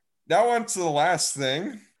Now on to the last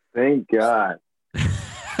thing. Thank God.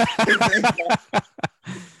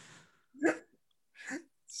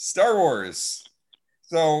 Star Wars.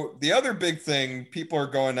 So the other big thing people are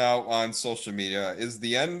going out on social media is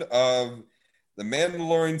the end of The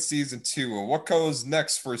Mandalorian Season 2 and what goes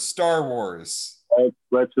next for Star Wars.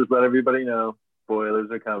 Let's just let everybody know spoilers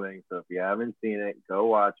are coming. So if you haven't seen it, go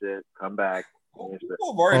watch it. Come back.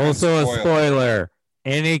 Also a spoiler.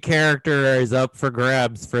 Any character is up for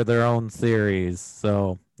grabs for their own series.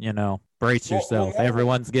 So, brace yourself.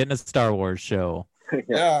 Everyone's getting a Star Wars show.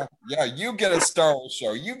 Yeah, you get a Star Wars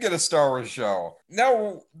show. You get a Star Wars show.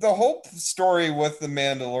 Now, the whole story with the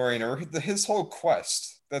Mandalorian, or his whole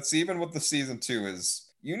quest, that's even with the season 2, is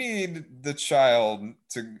you need to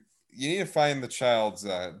find the child's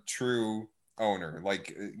true owner,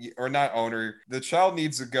 or not owner. The child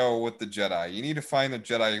needs to go with the Jedi. You need to find the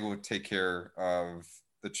Jedi who will take care of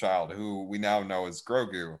the child, who we now know is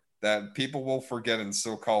Grogu. That people will forget and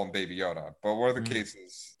still call him Baby Yoda. But whatever the case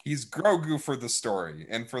is, he's Grogu for the story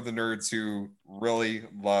and for the nerds who really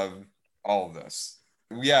love all of this.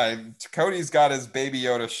 Yeah, Cody's got his Baby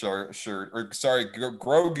Yoda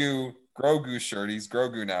Grogu shirt. He's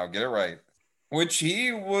Grogu now. Get it right. Which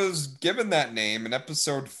he was given that name in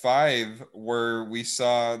episode 5, where we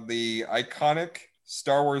saw the iconic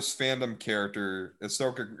Star Wars fandom character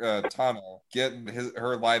Ahsoka Tano get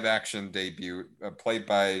her live action debut, played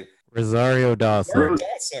by Rosario Dawson.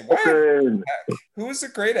 Who is a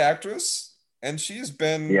great actress, and she's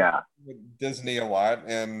been with Disney a lot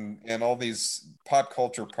and all these pop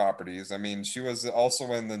culture properties. I mean, she was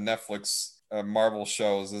also in the Netflix Marvel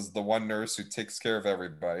shows as the one nurse who takes care of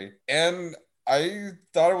everybody. And I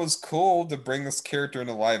thought it was cool to bring this character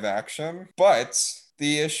into live action, but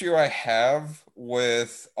the issue I have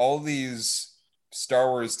with all these Star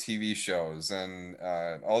Wars TV shows and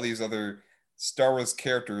all these other Star Wars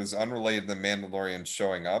characters unrelated to The Mandalorian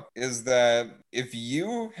showing up is that if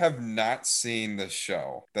you have not seen the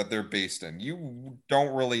show that they're based in, you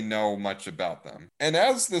don't really know much about them. And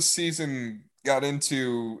as the season got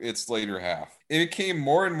into its later half, it became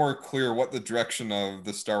more and more clear what the direction of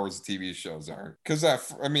the Star Wars TV shows are. Because,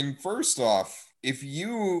 first off, if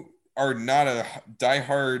you are not a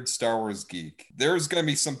diehard Star Wars geek, there's going to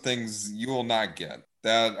be some things you will not get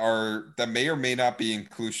that may or may not be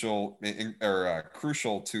crucial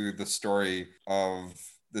to the story of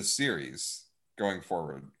the series going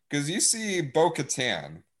forward. Because you see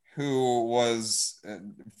Bo-Katan, who was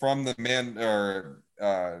from the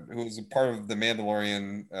who was a part of the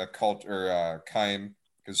Mandalorian culture kind,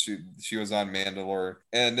 because she was on Mandalore.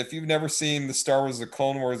 And if you've never seen the Star Wars, the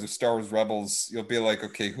Clone Wars, or Star Wars Rebels, you'll be like,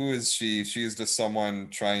 okay, who is she? She's just someone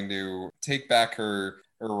trying to take back her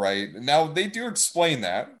right. Now, they do explain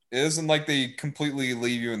that. It isn't like they completely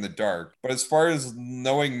leave you in the dark. But as far as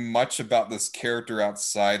knowing much about this character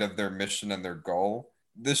outside of their mission and their goal,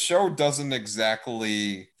 the show doesn't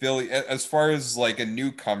exactly feel, as far as like a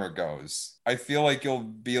newcomer goes, I feel like you'll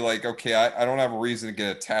be like, okay, I don't have a reason to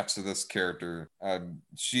get attached to this character.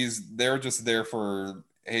 They're just there for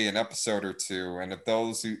an episode or two, and if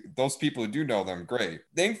those people who do know them, great.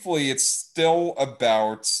 Thankfully, it's still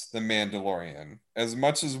about the Mandalorian. As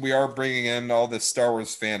much as we are bringing in all this Star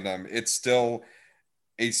Wars fandom, it's still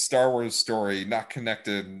a Star Wars story, not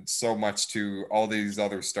connected so much to all these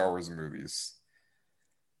other Star Wars movies.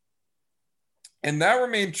 And that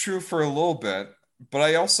remained true for a little bit, but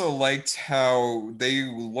I also liked how they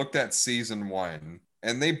looked at season 1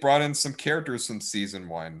 and they brought in some characters from season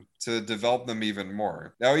 1 to develop them even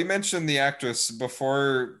more. Now, you mentioned the actress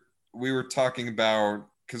before. We were talking about,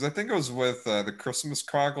 because I think it was with the Christmas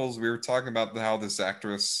Chronicles, we were talking about how this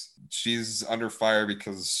actress, she's under fire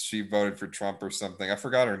because she voted for Trump or something. I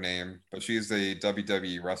forgot her name, but she's a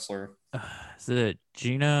WWE wrestler. Is it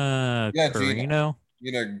Gina Carino?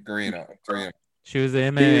 Gina Carino. She was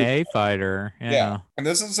an MMA fighter. Yeah. And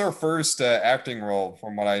this is her first acting role,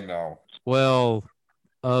 from what I know. Well,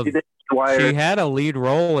 she had a lead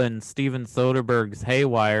role in Steven Soderbergh's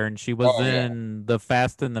Haywire, and she was in the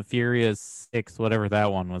Fast and the Furious 6, whatever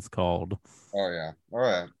that one was called. Oh, yeah. All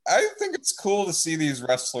right. I think it's cool to see these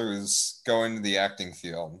wrestlers go into the acting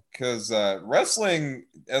field, because wrestling,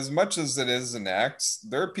 as much as it is an act,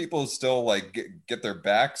 there are people who still like get their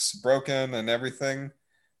backs broken and everything.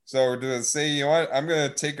 So to say, you know what, I'm going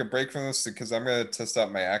to take a break from this because I'm going to test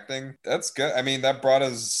out my acting. That's good. I mean, that brought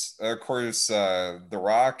us, of course, The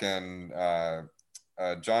Rock and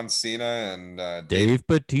John Cena and Dave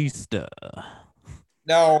Bautista.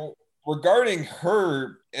 Now, regarding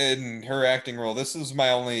her in her acting role, this is my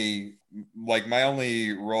only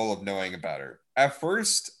role of knowing about her. At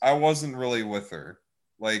first, I wasn't really with her.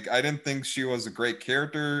 Like, I didn't think she was a great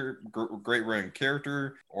character, great written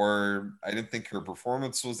character, or I didn't think her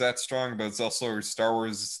performance was that strong, but it's also Star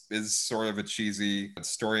Wars is sort of a cheesy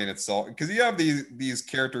story in itself. Because you have these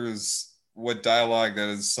characters with dialogue that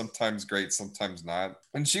is sometimes great, sometimes not.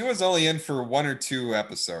 And she was only in for 1 or 2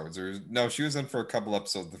 episodes, or no, she was in for a couple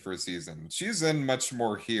episodes the first season. She's in much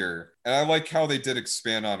more here. And I like how they did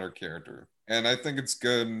expand on her character. And I think it's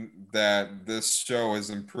good that this show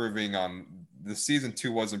is improving on the season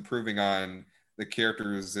 2 was improving on the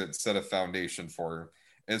characters it set a foundation for,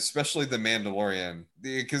 especially the Mandalorian,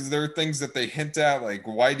 because there are things that they hint at, like,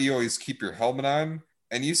 why do you always keep your helmet on?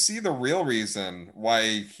 And you see the real reason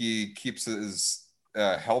why he keeps his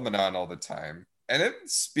helmet on all the time. And it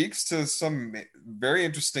speaks to some very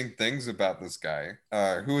interesting things about this guy,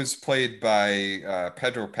 who is played by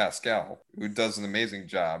Pedro Pascal, who does an amazing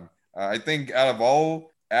job. I think out of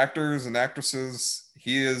all actors and actresses,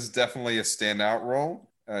 he is definitely a standout role.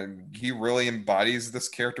 He really embodies this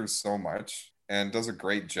character so much and does a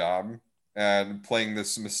great job at playing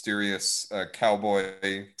this mysterious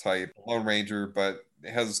cowboy type Lone Ranger, but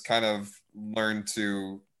has kind of learned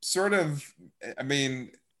to sort of,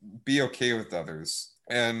 be okay with others.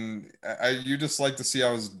 And you just like to see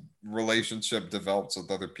how his relationship develops with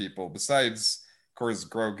other people, besides, of course,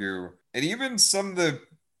 Grogu. And even some of the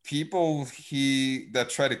people that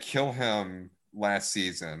try to kill him last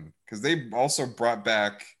season, because they also brought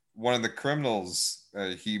back one of the criminals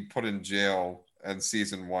he put in jail in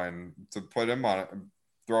season 1 to throw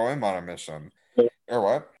him on a mission. Or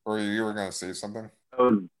what? Or you were going to say something?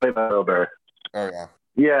 Oh, played by Bill Burr. Oh, yeah.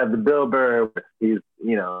 Yeah, the Bill Burr, he's,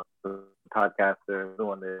 the podcaster, the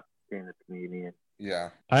one that's being a comedian. Yeah.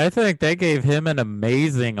 I think they gave him an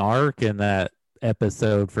amazing arc in that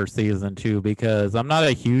episode for season 2, because I'm not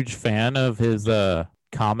a huge fan of his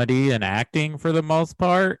comedy and acting for the most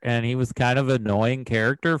part, and he was kind of an annoying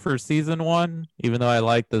character for season 1, even though I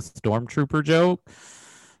like the stormtrooper joke.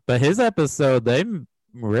 But his episode, they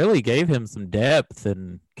really gave him some depth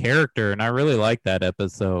and character, and I really liked that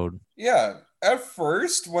episode. Yeah, at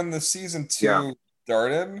first when the season 2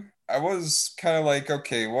 started, I was kind of like,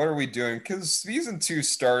 okay, what are we doing? Because season 2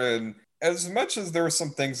 started, as much as there were some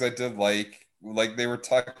things I did like they were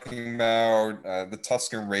talking about the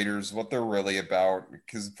Tusken Raiders, what they're really about.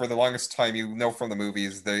 Because for the longest time, from the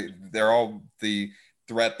movies, they're all the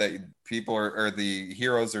threat that people or the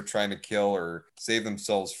heroes are trying to kill or save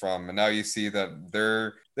themselves from. And now you see that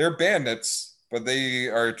they're bandits, but they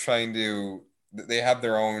have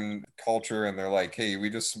their own culture, and they're like, hey,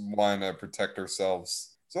 we just want to protect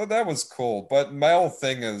ourselves. So that was cool. But my whole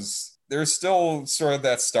thing is, there's still sort of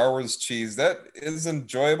that Star Wars cheese that is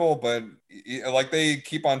enjoyable, but like they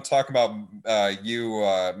keep on talking about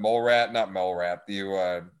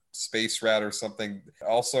space rat or something.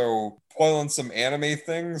 Also spoiling some anime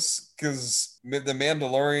things, because the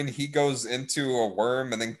Mandalorian, he goes into a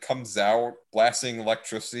worm and then comes out blasting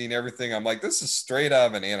electricity and everything. I'm like, this is straight out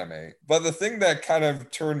of an anime. But the thing that kind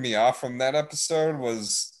of turned me off from that episode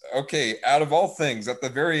was, okay, out of all things, at the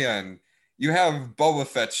very end, you have Boba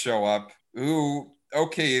Fett show up, who,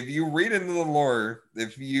 okay, if you read into the lore,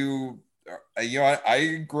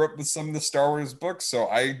 I grew up with some of the Star Wars books, so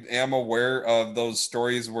I am aware of those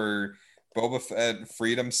stories where Boba Fett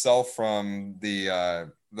freed himself from the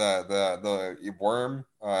worm,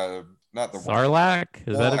 not the Sarlacc?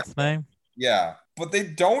 Is that its name? Yeah, but they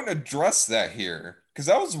don't address that here. Because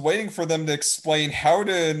I was waiting for them to explain, how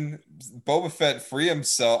did Boba Fett free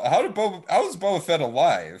himself? How is Boba Fett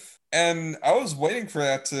alive? And I was waiting for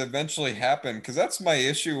that to eventually happen, because that's my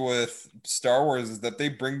issue with Star Wars, is that they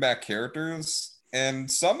bring back characters, and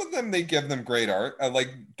some of them, they give them great art, like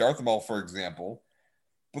Darth Maul, for example.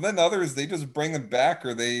 But then others, they just bring them back,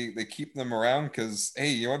 or they keep them around because,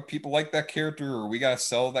 hey, you know what? People like that character, or we got to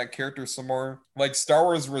sell that character some more. Like Star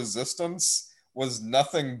Wars Resistance was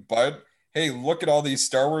nothing but, hey, look at all these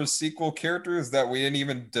Star Wars sequel characters that we didn't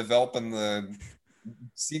even develop in the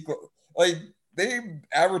sequel. Like, they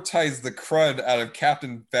advertised the crud out of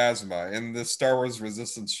Captain Phasma in the Star Wars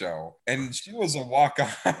Resistance show, and she was a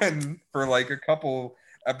walk-on for like a couple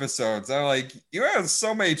episodes. I'm like, you have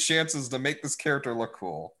so many chances to make this character look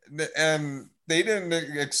cool, and they didn't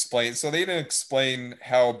explain. So they didn't explain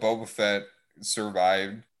how Boba Fett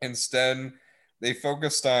survived. Instead, they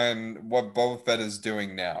focused on what Boba Fett is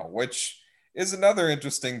doing now, which is another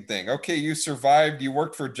interesting thing. Okay, you survived. You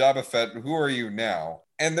worked for Jabba Fett. Who are you now?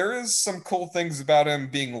 And there is some cool things about him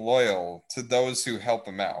being loyal to those who help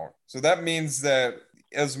him out. So that means that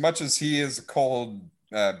as much as he is a cold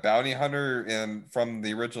bounty hunter from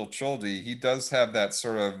the original trilogy, he does have that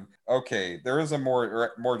sort of, okay, there is a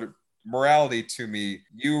more morality to me.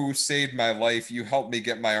 You saved my life. You helped me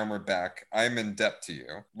get my armor back. I'm in debt to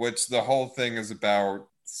you, which the whole thing is about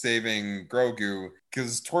saving Grogu.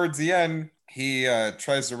 Because towards the end, he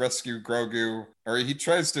tries to rescue Grogu, or he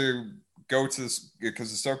tries to go to this,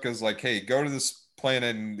 because Ahsoka's like, hey, go to this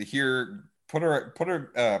planet and here, put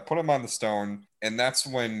him on the stone. And that's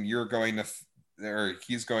when you're going to, or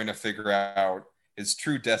he's going to figure out his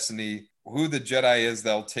true destiny, who the Jedi is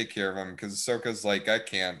that'll take care of him. Because Ahsoka's like, I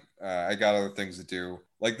can't, I got other things to do.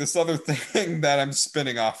 Like this other thing that I'm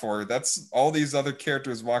spinning off for, that's all these other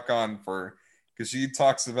characters walk on for. Because she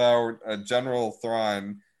talks about General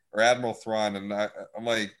Thrawn or Admiral Thrawn, and I'm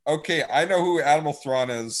like, okay, I know who Admiral Thrawn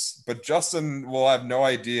is, but Justin will have no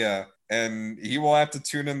idea, and he will have to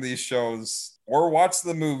tune in these shows or watch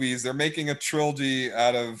the movies. They're making a trilogy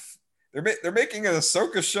out of. They're making an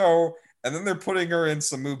Ahsoka show, and then they're putting her in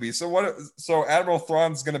some movies. So Admiral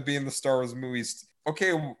Thrawn's going to be in the Star Wars movies.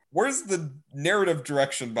 Okay, where's the narrative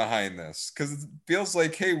direction behind this? Because it feels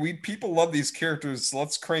like, hey, people love these characters, so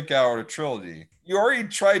let's crank out a trilogy. You already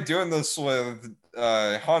tried doing this with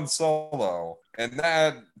Han Solo, and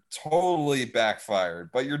that totally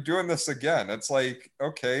backfired. But you're doing this again. It's like,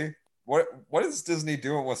 okay, what is Disney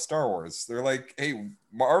doing with Star Wars? They're like, hey,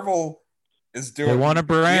 Marvel is doing. They want a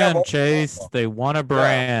brand, Chase. They want a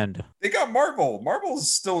brand. Yeah. They got Marvel.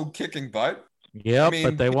 Marvel's still kicking butt. Yep,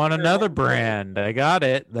 but they want another brand. They got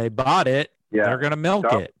it. They bought it. Yeah. They're going to milk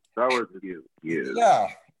it. Star Wars is you. Yeah,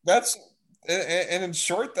 that's, and in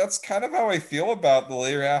short, that's kind of how I feel about the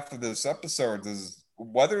later half of this episode, is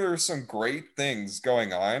whether there's some great things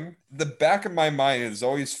going on, the back of my mind is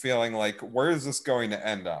always feeling like, where is this going to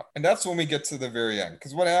end up? And that's when we get to the very end.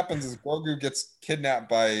 Because what happens is Grogu gets kidnapped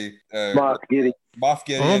by Moff Gideon.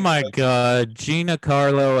 Oh my God,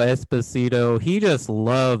 Giancarlo Esposito. He just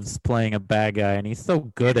loves playing a bad guy, and he's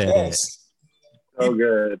so good at it. So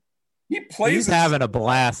good. He's having a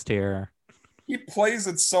blast here. He plays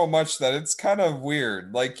it so much that it's kind of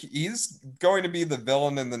weird. Like, he's going to be the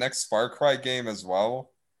villain in the next Far Cry game as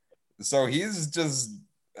well. So he's just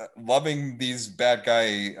loving these bad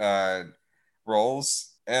guy roles.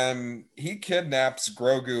 And he kidnaps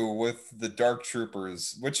Grogu with the Dark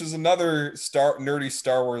Troopers, which is another nerdy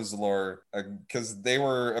Star Wars lore, because they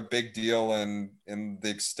were a big deal in the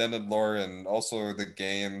extended lore and also the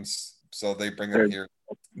games. So they bring them here.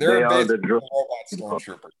 They're basically robot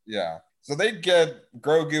stormtroopers. Yeah. So they get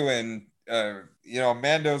Grogu, and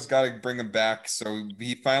Mando's got to bring him back. So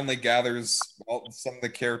he finally gathers some of the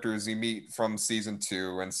characters you meet from season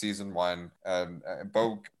 2 and season 1,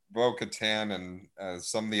 Bo-Katan and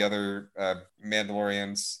some of the other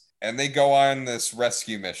Mandalorians, and they go on this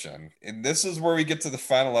rescue mission. And this is where we get to the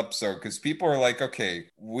final episode, because people are like, okay,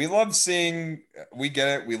 we love seeing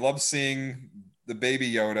the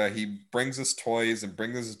baby Yoda. He brings us toys and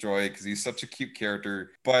brings us joy because he's such a cute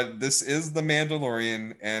character. But this is the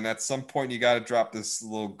Mandalorian, and at some point you got to drop this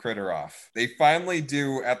little critter off. They finally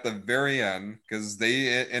do at the very end, because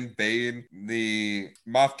they invade the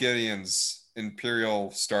Moff Gideon's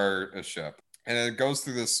Imperial Starship. And it goes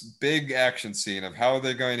through this big action scene of how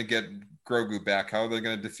they're going to get Grogu back, how they're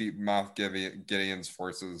going to defeat Moff Gideon's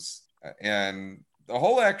forces. And the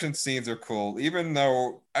whole action scenes are cool, even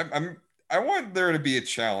though I want there to be a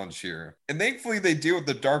challenge here. And thankfully they do with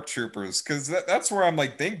the Dark Troopers, because that's where I'm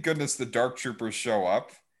like, thank goodness the Dark Troopers show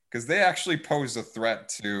up, because they actually pose a threat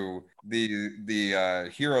to the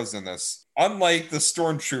heroes in this. Unlike the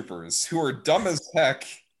Stormtroopers, who are dumb as heck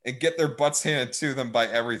and get their butts handed to them by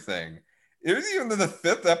everything. It was even in the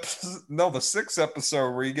 6th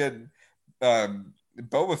episode where you get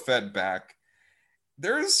Boba Fett back.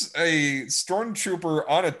 There's a stormtrooper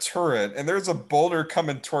on a turret, and there's a boulder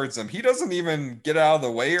coming towards him. He doesn't even get out of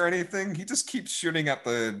the way or anything. He just keeps shooting at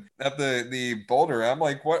the boulder. I'm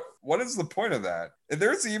like, what is the point of that? And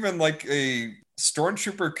there's even like a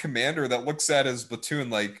stormtrooper commander that looks at his platoon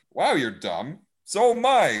like, wow, you're dumb. So am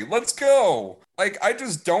I. Let's go. Like, I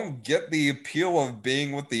just don't get the appeal of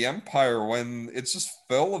being with the Empire when it's just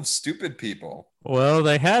full of stupid people. Well,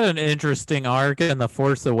 they had an interesting arc in The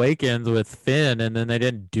Force Awakens with Finn, and then they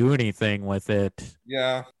didn't do anything with it.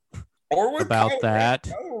 Yeah. Or with about Kylo that.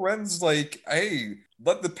 Kylo Ren's like, hey,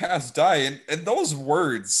 let the past die. And those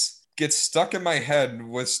words get stuck in my head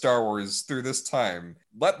with Star Wars through this time.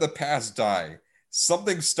 Let the past die.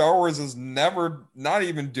 Something Star Wars is not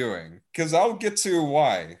even doing. Because I'll get to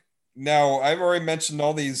why. Now, I've already mentioned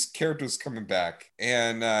all these characters coming back,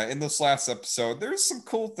 and in this last episode, there's some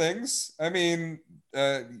cool things. I mean,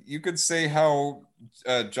 you could say how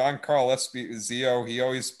Giancarlo Esposito, he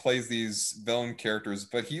always plays these villain characters,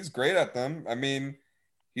 but he's great at them. I mean,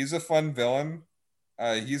 he's a fun villain.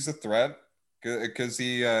 He's a threat because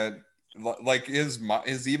he Like his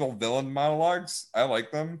evil villain monologues, I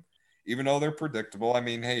like them, even though they're predictable. I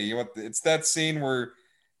mean, hey, you know what? It's that scene where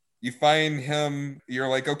you find him, you're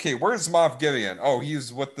like, okay, where's Moff Gideon? Oh,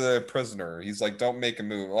 he's with the prisoner. He's like, don't make a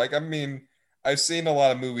move. Like, I mean, I've seen a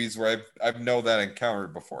lot of movies where I've know that encounter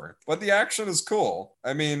before, but the action is cool.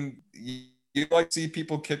 I mean, you like to see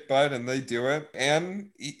people kick butt and they do it,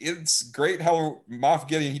 and it's great how Moff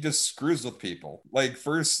Gideon, he just screws with people. Like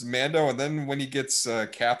first Mando, and then when he gets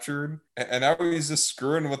captured, and now he's just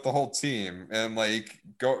screwing with the whole team, and like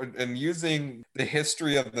go and using the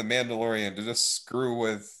history of the Mandalorian to just screw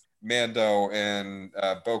with Mando and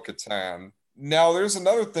Bo-Katan. Now, there's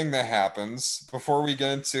another thing that happens before we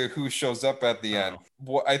get into who shows up at the end.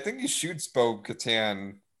 Well, I think he shoots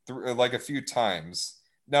Bo-Katan like a few times.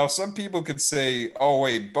 Now, some people could say, oh,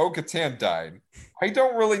 wait, Bo-Katan died. I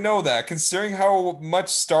don't really know that, considering how much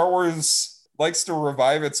Star Wars likes to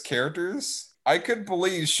revive its characters. I could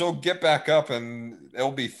believe she'll get back up and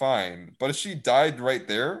it'll be fine. But if she died right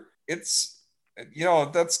there, it's,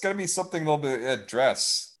 that's going to be something they'll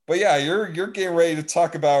address. But yeah, you're getting ready to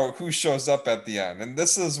talk about who shows up at the end. And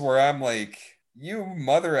this is where I'm like, you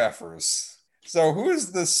mother effers. So who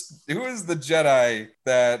is the Jedi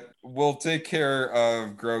that will take care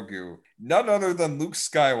of Grogu? None other than Luke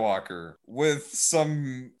Skywalker with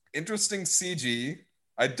some interesting CG.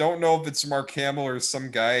 I don't know if it's Mark Hamill or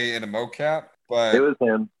some guy in a mocap, but it was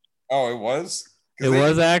him. Oh, it was? It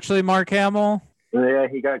was actually Mark Hamill? Yeah,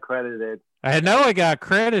 he got credited. I know it got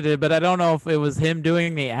credited, but I don't know if it was him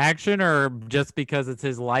doing the action or just because it's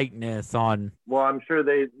his likeness on. Well, I'm sure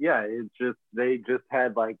they just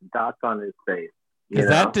had like dots on his face. Because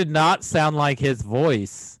that did not sound like his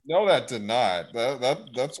voice. No, that did not.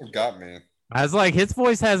 That's what got me. I was like, his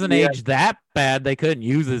voice hasn't aged that bad. They couldn't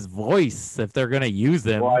use his voice if they're going to use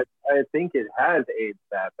him. Well, I think it has aged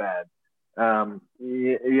that bad.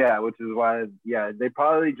 Which is why, they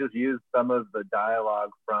probably just used some of the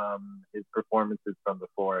dialogue from his performances from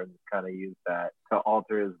before and kind of used that to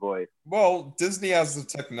alter his voice. Well, Disney has the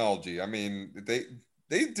technology. I mean,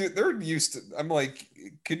 they're used to. I'm like,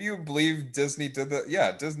 can you believe Disney did that?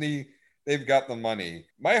 Yeah, Disney, they've got the money.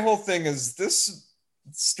 My whole thing is this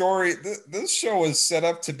story, this show is set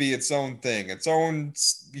up to be its own thing,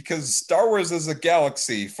 because Star Wars is a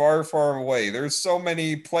galaxy far, far away. There's so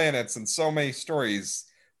many planets and so many stories,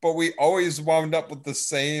 but we always wound up with the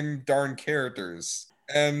same darn characters.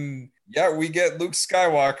 And yeah, we get Luke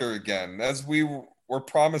Skywalker again, as we were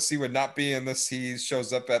promised he would not be in this. He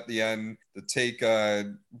shows up at the end to take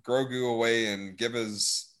Grogu away and give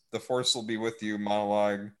his "The Force will be with you"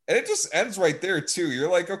 monologue. And it just ends right there too. You're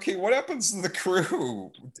like, okay, what happens to the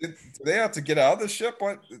crew? Do they have to get out of the ship?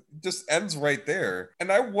 What? It just ends right there.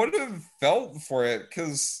 And I would have felt for it,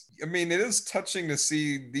 because I mean, it is touching to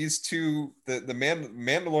see these two, the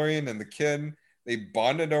Mandalorian and the kid, they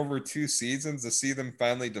bonded over 2 seasons, to see them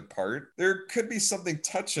finally depart. There could be something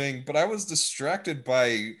touching, but I was distracted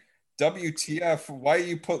by WTF, why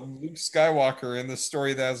you put Luke Skywalker in this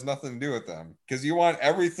story that has nothing to do with them? Because you want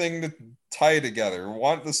everything to tie together. You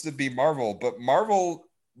want this to be Marvel, but Marvel,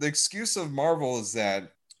 the excuse of Marvel is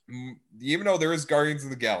that even though there is Guardians of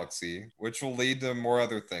the Galaxy, which will lead to more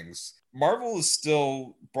other things, Marvel is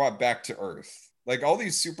still brought back to Earth. Like all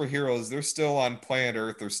these superheroes, they're still on planet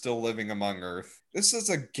Earth. They're still living among Earth. This is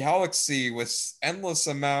a galaxy with endless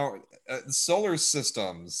amount solar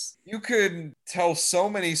systems. You could tell so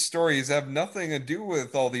many stories that have nothing to do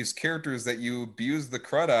with all these characters that you abused the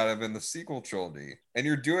crud out of in the sequel trilogy. And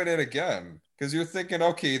you're doing it again because you're thinking,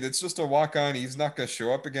 okay, that's just a walk on. He's not going to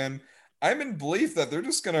show up again. I'm in belief that they're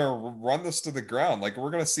just gonna run this to the ground. Like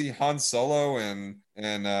we're gonna see Han Solo and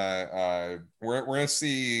we're gonna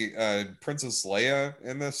see Princess Leia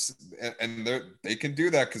in this, and they can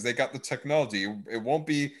do that because they got the technology. It won't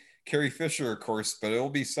be Carrie Fisher, of course, but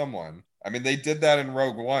it'll be someone. I mean, they did that in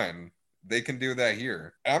Rogue One. They can do that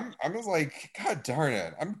here. I'm just like, God darn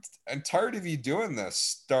it! I'm tired of you doing this,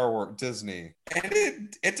 Star Wars, Disney,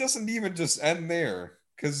 and it doesn't even just end there,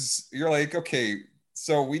 because you're like, okay,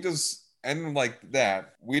 so we just. And like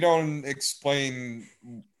that, we don't explain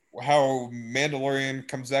how Mandalorian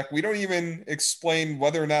comes back. We don't even explain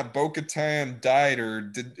whether or not Bo-Katan died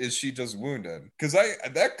or is she just wounded? Because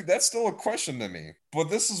that's still a question to me.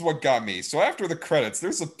 But this is what got me. So after the credits,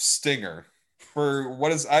 there's a stinger for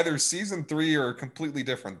what is either season 3 or a completely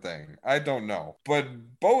different thing. I don't know. But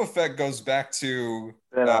Boba Fett goes back to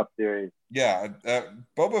series. Yeah,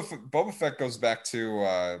 Boba Fett goes back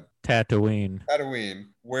to Tatooine,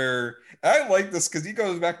 where I like this because he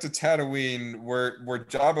goes back to Tatooine where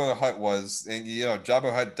Jabba the Hutt was, and Jabba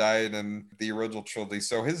the Hutt died in the original trilogy,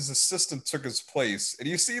 so his assistant took his place, and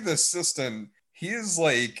you see the assistant, he is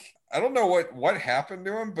like, I don't know what happened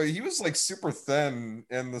to him, but he was like super thin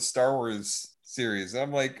in the Star Wars series. And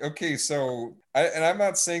I'm like, okay, so I'm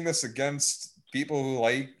not saying this against people who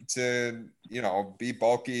like to, be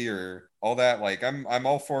bulky or all that. Like I'm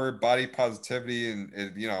all for body positivity and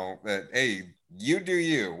that, hey, you do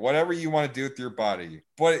you, whatever you want to do with your body.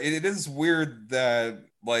 But it is weird that,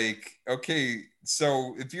 like, okay,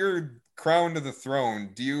 so if you're crowned to the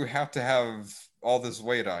throne, do you have to have all this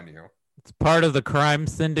weight on you? It's part of the crime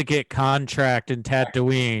syndicate contract in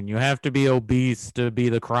Tatooine. You have to be obese to be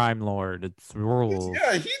the crime lord. It's rules.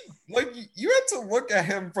 Yeah, you had to look at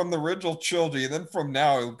him from the original trilogy, and then from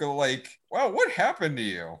now go like, wow, what happened to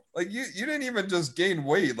you? Like you didn't even just gain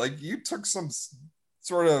weight. Like you took some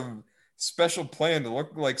sort of special plan to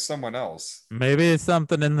look like someone else. Maybe it's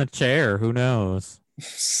something in the chair. Who knows?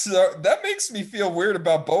 So that makes me feel weird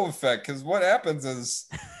about Boba Fett, because what happens is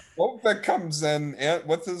Boba Fett comes in and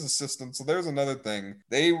with his assistant. So there's another thing.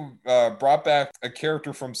 They brought back a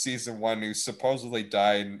character from season 1 who supposedly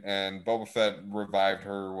died, and Boba Fett revived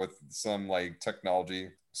her with some like technology.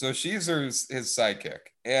 So she's his sidekick,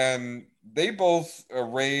 and they both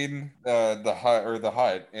raid the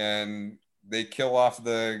hut, and they kill off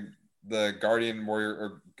the Guardian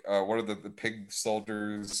warrior, or what are the pig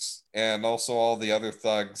soldiers, and also all the other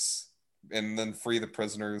thugs, and then free the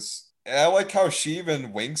prisoners. And I like how she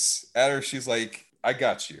even winks at her. She's like, I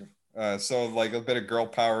got you. So like a bit of girl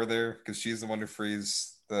power there, because she's the one who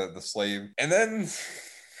frees the slave. And then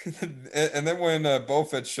when Boba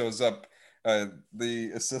Fett shows up,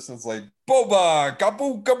 the assistant's like, Boba,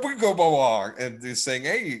 kabu kabu Boba, and he's saying,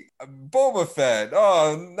 hey, Boba Fett,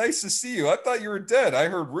 oh, nice to see you. I thought you were dead. I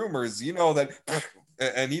heard rumors, that,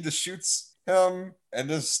 and he just shoots him and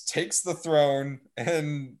just takes the throne.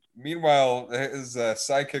 And meanwhile, his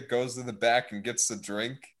sidekick goes to the back and gets a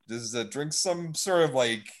drink. Does drink some sort of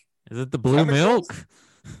like, is it the blue milk?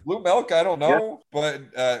 Blue milk, I don't know, but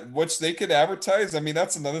which they could advertise. I mean,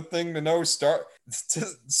 that's another thing to know.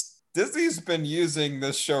 Disney's been using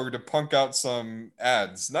this show to punk out some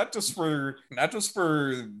ads, not just for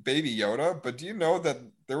Baby Yoda, but do you know that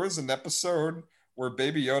there was an episode where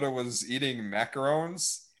Baby Yoda was eating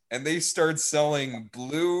macarons, and they started selling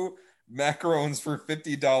blue macarons for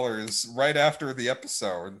 $50 right after the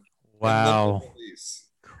episode? Wow.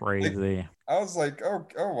 Crazy. I was like, oh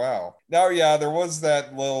wow. Now, yeah, there was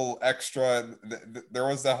that little extra. There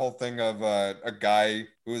was that whole thing of a guy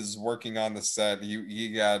who was working on the set.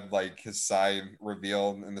 He had like his side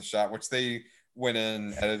revealed in the shot, which they went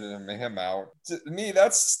in, edited him out. To me,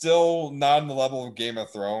 that's still not on the level of Game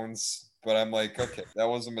of Thrones. But I'm like, okay, that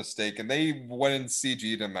was a mistake, and they went and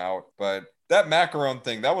CG'd him out. But that macaron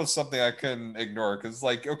thing, that was something I couldn't ignore, because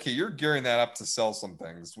like, okay, you're gearing that up to sell some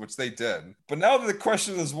things, which they did. But now the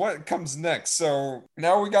question is, what comes next? So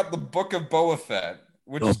now we got the Book of Boba Fett,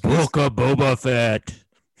 which is Book of Boba Fett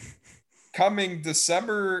coming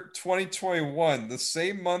December 2021, the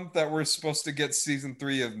same month that we're supposed to get season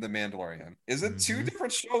 3 of The Mandalorian. Is it two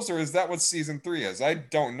different shows, or is that what season 3 is? I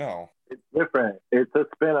don't know. It's different. It's a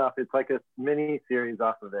spinoff. It's like a mini series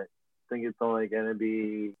off of it. I think it's only going to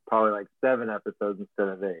be probably like 7 episodes instead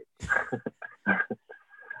of 8.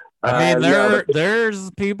 I mean,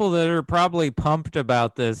 there's people that are probably pumped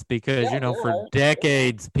about this because, for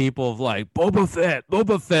decades, people have like Boba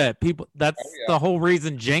Fett. People, that's the whole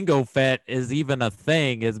reason Jango Fett is even a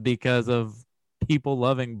thing, is because of people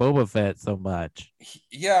loving Boba Fett so much.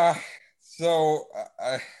 Yeah. So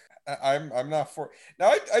I'm not for.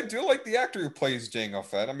 Now I do like the actor who plays Jango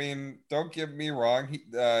Fett. I mean, don't get me wrong.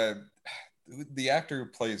 The actor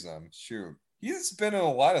who plays him, shoot, he's been in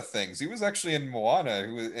a lot of things. He was actually in Moana,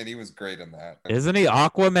 and he was great in that. Isn't he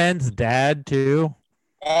Aquaman's dad too?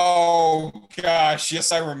 Oh gosh,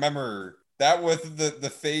 yes, I remember that with the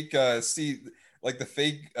fake like the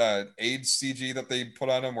fake age CG that they put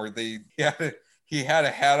on him, where he had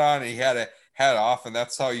a hat on and he had a hat off, and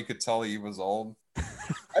that's how you could tell he was old.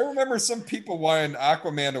 I remember some people wanting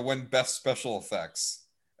Aquaman to win Best Special Effects.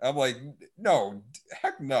 I'm like, no,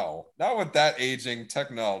 heck no. Not with that aging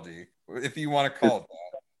technology, if you want to call it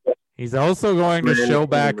that. He's also going to show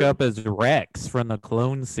back up as Rex from the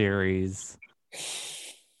Clone series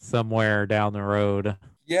somewhere down the road.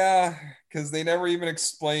 Yeah, because they never even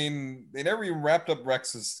wrapped up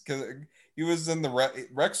Rex's, because he was in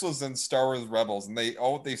Rex was in Star Wars Rebels, and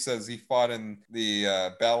all they says he fought in the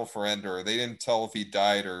Battle for Endor. They didn't tell if he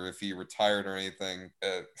died or if he retired or anything.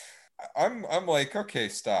 I'm like, okay,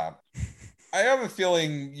 stop. I have a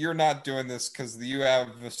feeling you're not doing this because you have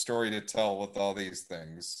a story to tell with all these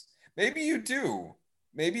things. Maybe you do.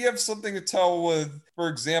 Maybe you have something to tell with, for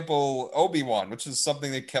example, Obi-Wan, which is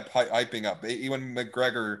something they kept hyping up. Ewan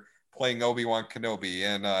McGregor playing Obi-Wan Kenobi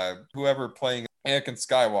and whoever playing Anakin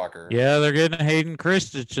Skywalker. Yeah, they're getting Hayden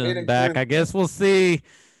Christensen back. I guess we'll see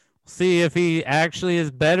if he actually is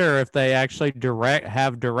better, if they actually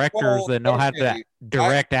have directors that know how to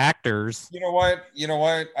direct actors. You know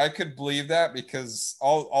what? I could believe that because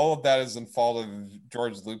all of that is in fault of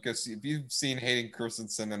George Lucas. If you've seen Hayden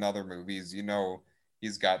Christensen in other movies, you know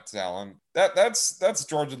he's got talent. That's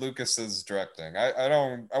George Lucas's directing.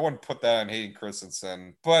 I wouldn't put that on Hayden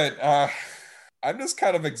Christensen. But I'm just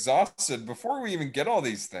kind of exhausted before we even get all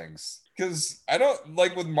these things. Because I don't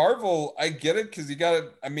like with Marvel, I get it because you got to,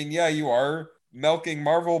 I mean, yeah, you are milking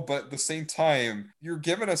Marvel, but at the same time, you're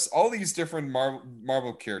giving us all these different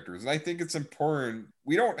Marvel characters. And I think it's important.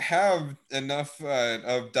 We don't have enough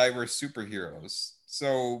of diverse superheroes.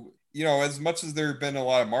 So, you know, as much as there have been a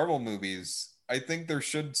lot of Marvel movies, I think there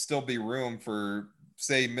should still be room for,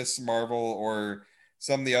 say, Miss Marvel or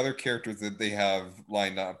some of the other characters that they have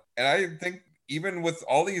lined up. And I think even with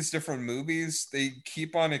all these different movies, they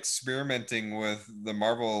keep on experimenting with the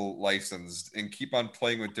Marvel license and keep on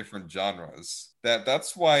playing with different genres.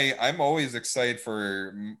 That's why I'm always excited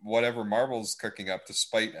for whatever Marvel's cooking up,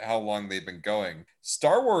 despite how long they've been going.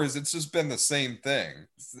 Star Wars, it's just been the same thing.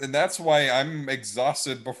 And that's why I'm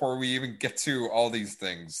exhausted before we even get to all these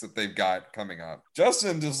things that they've got coming up.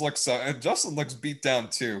 Justin looks beat down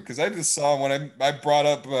too, because I just saw when I brought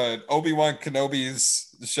up Obi-Wan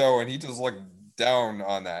Kenobi's show and he just looked down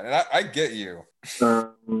on that. And I get you.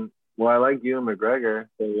 Well, I like Ewan McGregor.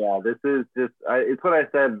 So yeah, this is just, it's what I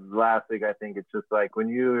said last week. I think it's just like when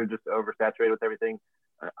you're just oversaturated with everything.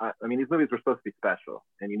 I mean, these movies were supposed to be special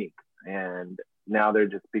and unique, and now they're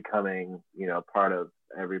just becoming, you know, part of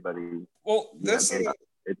everybody. Well, it's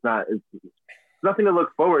nothing to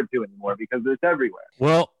look forward to anymore because it's everywhere.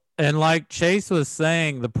 Well, and like Chase was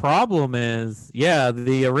saying, the problem is, yeah,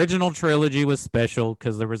 the original trilogy was special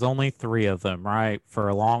because there was only 3 of them, right, for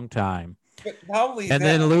a long time. And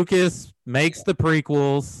then Lucas makes the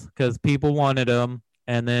prequels because people wanted them,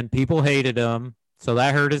 and then people hated them, so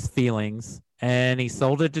that hurt his feelings. And he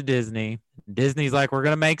sold it to Disney. Disney's like, we're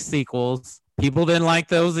going to make sequels. People didn't like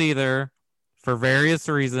those either for various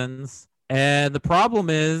reasons. And the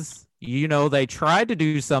problem is, you know, they tried to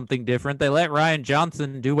do something different. They let Rian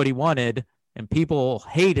Johnson do what he wanted, and people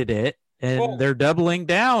hated it. And they're doubling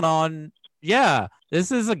down on, yeah,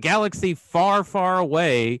 this is a galaxy far, far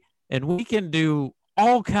away, and we can do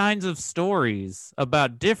all kinds of stories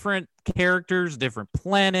about different characters, different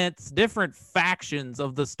planets, different factions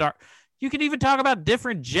of the star. You can even talk about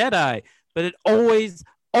different Jedi, but it always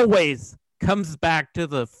comes back to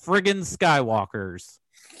the friggin' Skywalkers.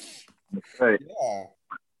 Right. Yeah.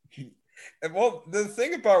 Well, the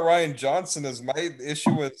thing about Rian Johnson is my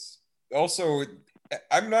issue is also,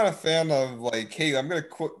 I'm not a fan of like, hey, I'm going to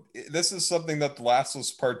quote. This is something that The Last of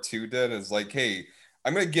Us Part 2 did is like, hey,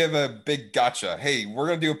 I'm going to give a big gotcha. Hey, we're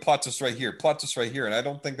going to do a plot twist right here, plot twist right here. And I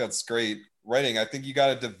don't think that's great writing. I think you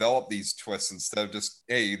got to develop these twists instead of just,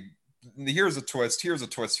 hey, here's a twist, here's a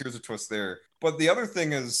twist, here's a twist there. But the other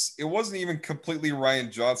thing is, it wasn't even completely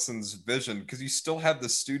Rian Johnson's vision because you still had the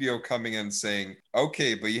studio coming in saying,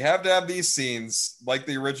 okay, but you have to have these scenes like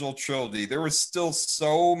the original trilogy. There was still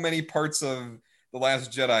so many parts of The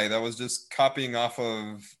Last Jedi that was just copying off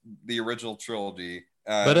of the original trilogy.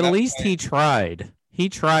 But at least he tried. He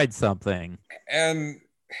tried something. And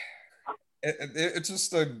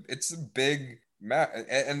it's a big...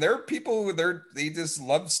 And there are people they just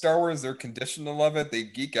love Star Wars. They're conditioned to love it. They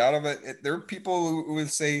geek out of it. There are people who would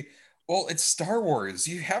say, well, it's Star Wars.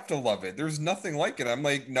 You have to love it. There's nothing like it. I'm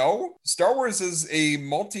like, no. Star Wars is a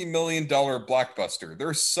multi-million-dollar blockbuster. There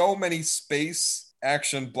are so many space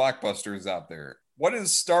action blockbusters out there. What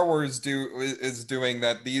is Star Wars doing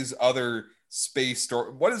that these other space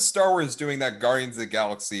story? What is Star Wars doing that Guardians of the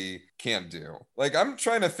Galaxy can't do? Like, I'm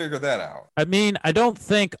trying to figure that out. I mean, I don't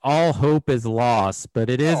think all hope is lost, but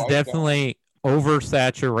it is definitely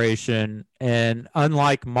oversaturation. And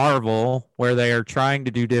unlike Marvel, where they are trying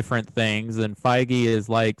to do different things, and Feige is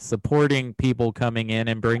like supporting people coming in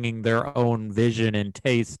and bringing their own vision and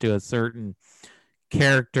taste to a certain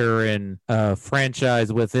character and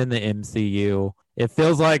franchise within the MCU. It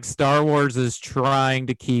feels like Star Wars is trying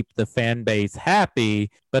to keep the fan base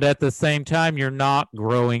happy, but at the same time, you're not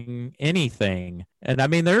growing anything. And I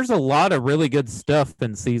mean, there's a lot of really good stuff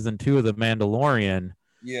in season 2 of The Mandalorian.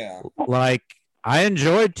 Yeah. Like, I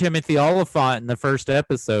enjoyed Timothy Olyphant in the first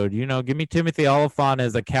episode. You know, give me Timothy Olyphant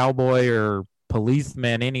as a cowboy or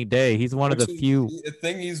policeman any day. He's one of the few. A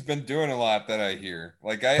thing he's been doing a lot that I hear.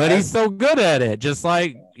 But he's so good at it. Just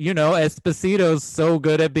like, you know, Esposito's so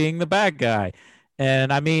good at being the bad guy.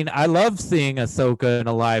 And I mean, I love seeing Ahsoka in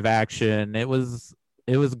a live action. It was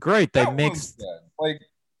It was great. They mixed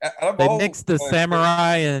the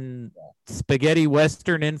samurai and spaghetti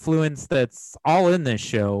western influence that's all in this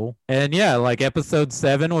show. And yeah, like episode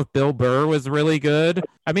 7 with Bill Burr was really good.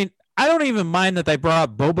 I mean, I don't even mind that they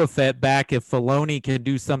brought Boba Fett back if Filoni could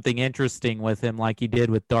do something interesting with him like he did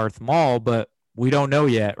with Darth Maul, but we don't know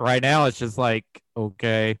yet. Right now, it's just like,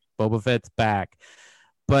 okay, Boba Fett's back.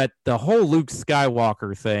 But the whole Luke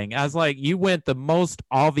Skywalker thing, I was like, you went the most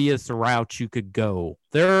obvious route you could go.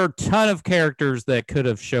 There are a ton of characters that could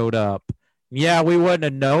have showed up. Yeah, we wouldn't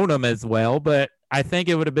have known them as well, but I think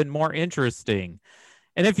it would have been more interesting.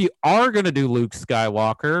 And if you are going to do Luke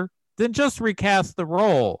Skywalker, then just recast the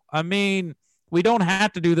role. I mean, we don't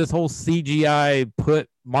have to do this whole CGI put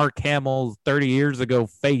Mark Hamill's 30 years ago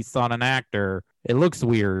face on an actor. It looks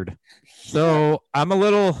weird. So I'm a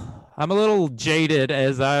little jaded,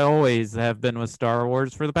 as I always have been with Star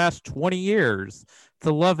Wars for the past 20 years. It's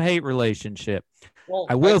a love-hate relationship. Well,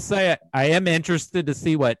 I will say I am interested to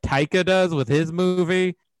see what Taika does with his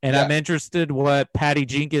movie, and I'm interested what Patty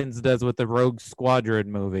Jenkins does with the Rogue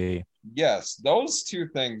Squadron movie. Yes, those two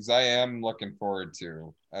things I am looking forward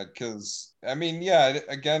to. Because, I mean, yeah,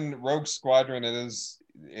 again, Rogue Squadron, it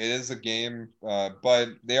is a game, but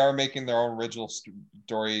they are making their own original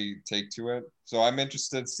story take to it. So I'm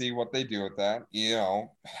interested to see what they do with that. You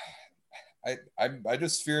know, I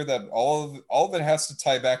just fear that all of it has to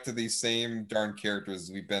tie back to these same darn characters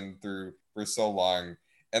we've been through for so long.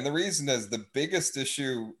 And the reason is the biggest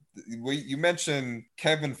issue. You mentioned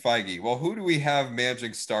Kevin Feige. Well, who do we have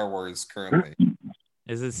managing Star Wars currently?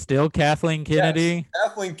 Is it still Kathleen Kennedy? Yes,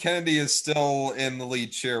 Kathleen Kennedy is still in the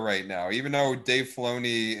lead chair right now, even though Dave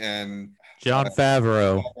Filoni and Jon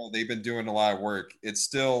Favreau, they've been doing a lot of work. It's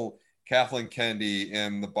still Kathleen Kennedy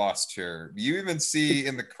in the boss chair. You even see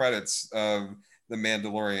in the credits of The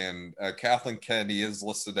Mandalorian, Kathleen Kennedy is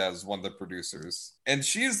listed as one of the producers. And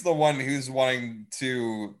she's the one who's wanting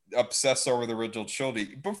to obsess over the original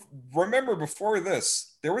trilogy. Remember, before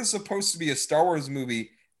this, there was supposed to be a Star Wars movie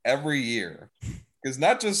every year.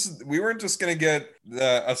 Because we weren't just going to get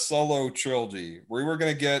a solo trilogy. We were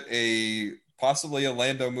going to get possibly a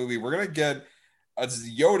Lando movie. We're going to get a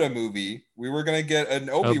Yoda movie. We were going to get a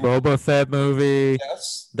Boba Fett movie.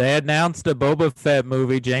 Yes. They announced a Boba Fett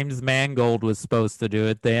movie. James Mangold was supposed to do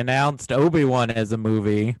it. They announced Obi-Wan as a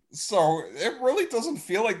movie. So it really doesn't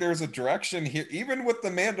feel like there's a direction here. Even with The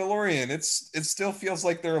Mandalorian, it still feels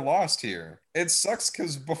like they're lost here. It sucks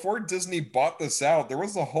because before Disney bought this out, there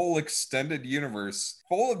was a whole extended universe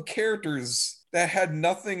full of characters that had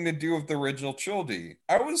nothing to do with the original trilogy.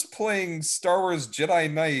 I was playing Star Wars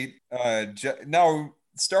Jedi Knight. Now,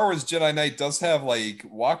 Star Wars Jedi Knight does have like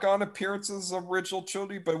walk-on appearances of original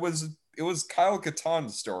trilogy, but it was Kyle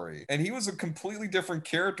Katarn's story, and he was a completely different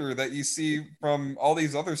character that you see from all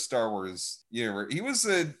these other Star Wars universe. He was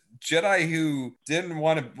a Jedi who didn't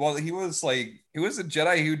want to. Well, he was a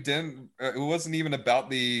Jedi who didn't. Who wasn't even about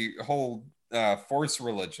the whole Force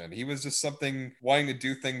religion. He was just something wanting to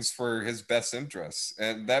do things for his best interests,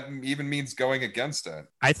 and that even means going against it.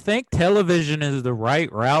 I think television is the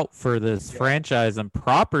right route for this franchise and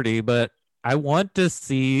property, but I want to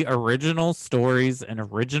see original stories and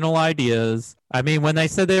original ideas. I mean, when they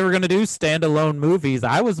said they were going to do standalone movies,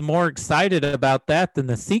 I was more excited about that than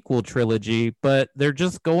the sequel trilogy, but they're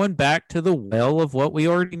just going back to the well of what we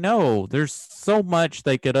already know. There's so much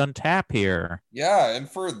they could untap here. Yeah, and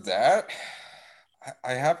for that,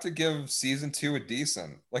 I have to give season 2 a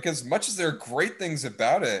decent. Like, as much as there are great things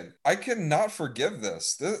about it, I cannot forgive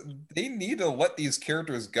this. They need to let these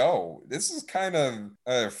characters go. This is kind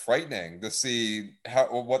of frightening to see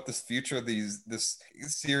what this future of this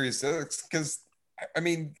series is. Because, I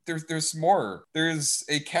mean, there's more. There's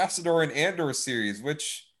a Cassiodor and Andor series,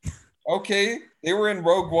 which... Okay, they were in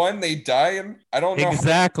Rogue One. They die, and I don't know.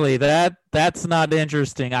 Exactly. That's not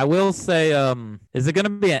interesting. I will say, is it going to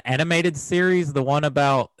be an animated series? The one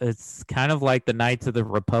about it's kind of like the Knights of the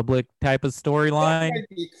Republic type of storyline. That might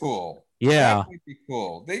be cool. Yeah, that might be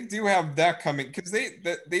cool. They do have that coming because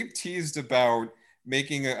they've teased about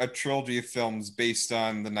making a trilogy of films based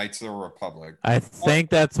on the Knights of the Republic. I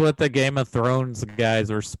think that's what the Game of Thrones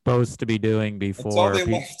guys were supposed to be doing before.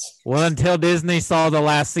 Well, until Disney saw the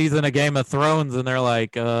last season of Game of Thrones and they're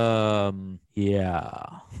like, yeah.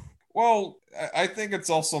 Well, I think it's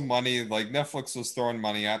also money. Like Netflix was throwing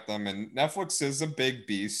money at them, and Netflix is a big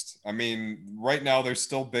beast. I mean, right now they're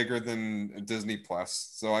still bigger than Disney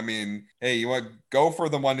Plus. So I mean, hey, you want go for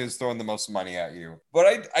the one who's throwing the most money at you.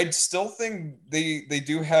 But I'd still think they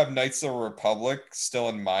do have Knights of the Republic still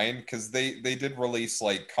in mind because they did release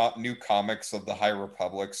like new comics of the High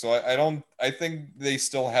Republic. So I think they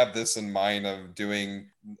still have this in mind of doing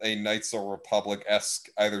a Knights of the Republic-esque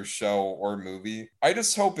either show or movie. I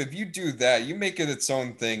just hope if you do that, you make it its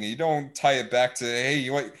own thing. You don't tie it back to, hey,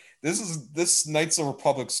 this Knights of the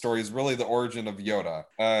Republic story is really the origin of Yoda.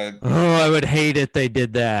 I would hate it they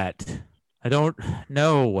did that. I don't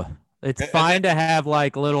know. It's fine to have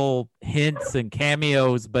like little hints and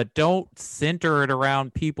cameos, but don't center it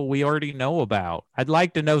around people we already know about. I'd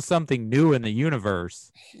like to know something new in the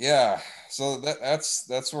universe. Yeah, so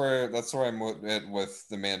that's where I'm with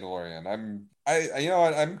The Mandalorian.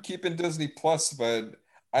 I'm keeping Disney Plus, but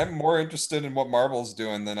I'm more interested in what Marvel's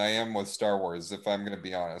doing than I am with Star Wars, if I'm going to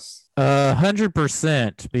be honest.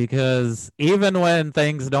 100%, because even when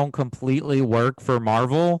things don't completely work for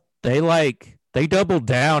Marvel, they double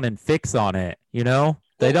down and fix on it, you know?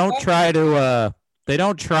 They don't try to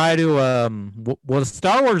well,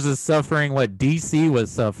 Star Wars is suffering what DC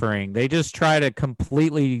was suffering. They just try to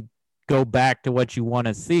completely go back to what you want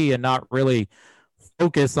to see and not really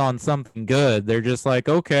focus on something good. They're just like,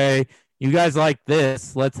 okay, you guys like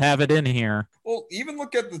this, let's have it in here. Well, even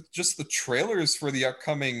look at just the trailers for the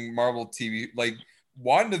upcoming Marvel TV, like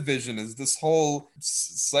WandaVision is this whole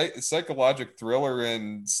psychological thriller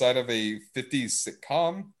inside of a 50s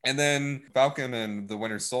sitcom, and then Falcon and the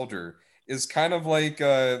Winter Soldier is kind of like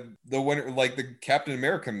the Captain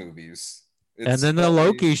America movies. And then the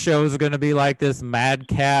Loki show is going to be like this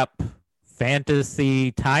madcap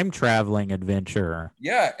fantasy time traveling adventure.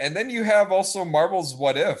 Yeah, and then you have also Marvel's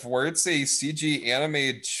What If, where it's a CG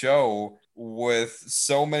animated show with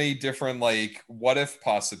so many different like what if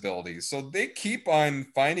possibilities. So they keep on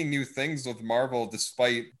finding new things with Marvel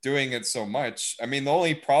despite doing it so much. I mean, the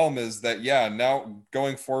only problem is that now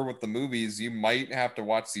going forward with the movies, you might have to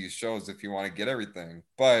watch these shows if you want to get everything.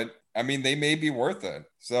 But I mean, they may be worth it.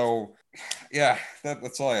 So yeah,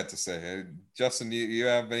 that's all I had to say. Justin, you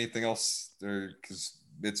have anything else there? Because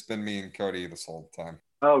it's been me and Cody this whole time.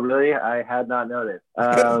 Oh, really? I had not noticed.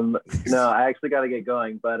 No, I actually got to get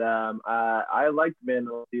going, but I liked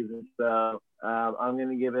Mandalorian season, so I'm going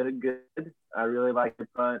to give it a good. I really like the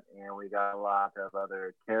front, and we got a lot of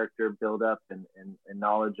other character build-up and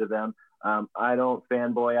knowledge of them. I don't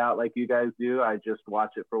fanboy out like you guys do. I just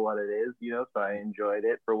watch it for what it is, so I enjoyed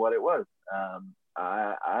it for what it was.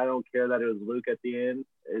 I don't care that it was Luke at the end.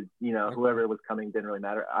 Whoever was coming didn't really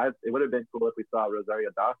matter. It would have been cool if we saw Rosario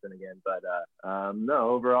Dawson again, but no,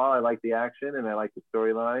 overall, I like the action and I like the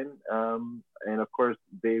storyline. And of course,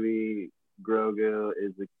 baby Grogu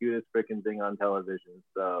is the cutest freaking thing on television.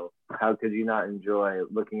 So how could you not enjoy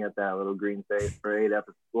looking at that little green face for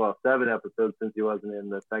 7 episodes since he wasn't in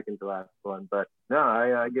the second to last one? But no,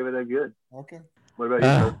 I give it a good. Okay. What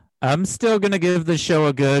about you? I'm still going to give the show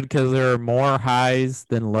a good because there are more highs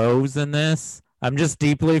than lows in this. I'm just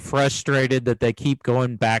deeply frustrated that they keep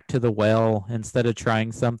going back to the well instead of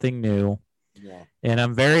trying something new. Yeah. And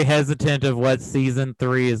I'm very hesitant of what season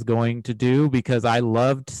 3 is going to do because I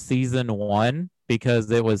loved season 1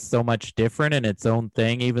 because it was so much different in its own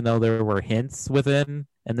thing, even though there were hints within.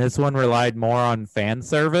 And this one relied more on fan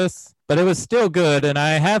service. But it was still good, and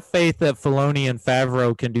I have faith that Filoni and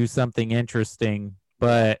Favreau can do something interesting.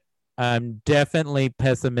 But I'm definitely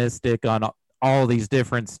pessimistic on all these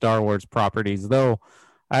different Star Wars properties, though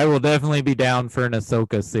I will definitely be down for an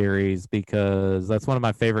Ahsoka series because that's one of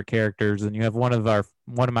my favorite characters, and you have one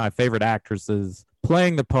of my favorite actresses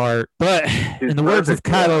playing the part. But in the words of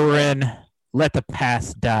Kylo Ren, let the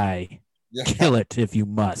past die. Yeah. Kill it if you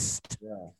must. Yeah.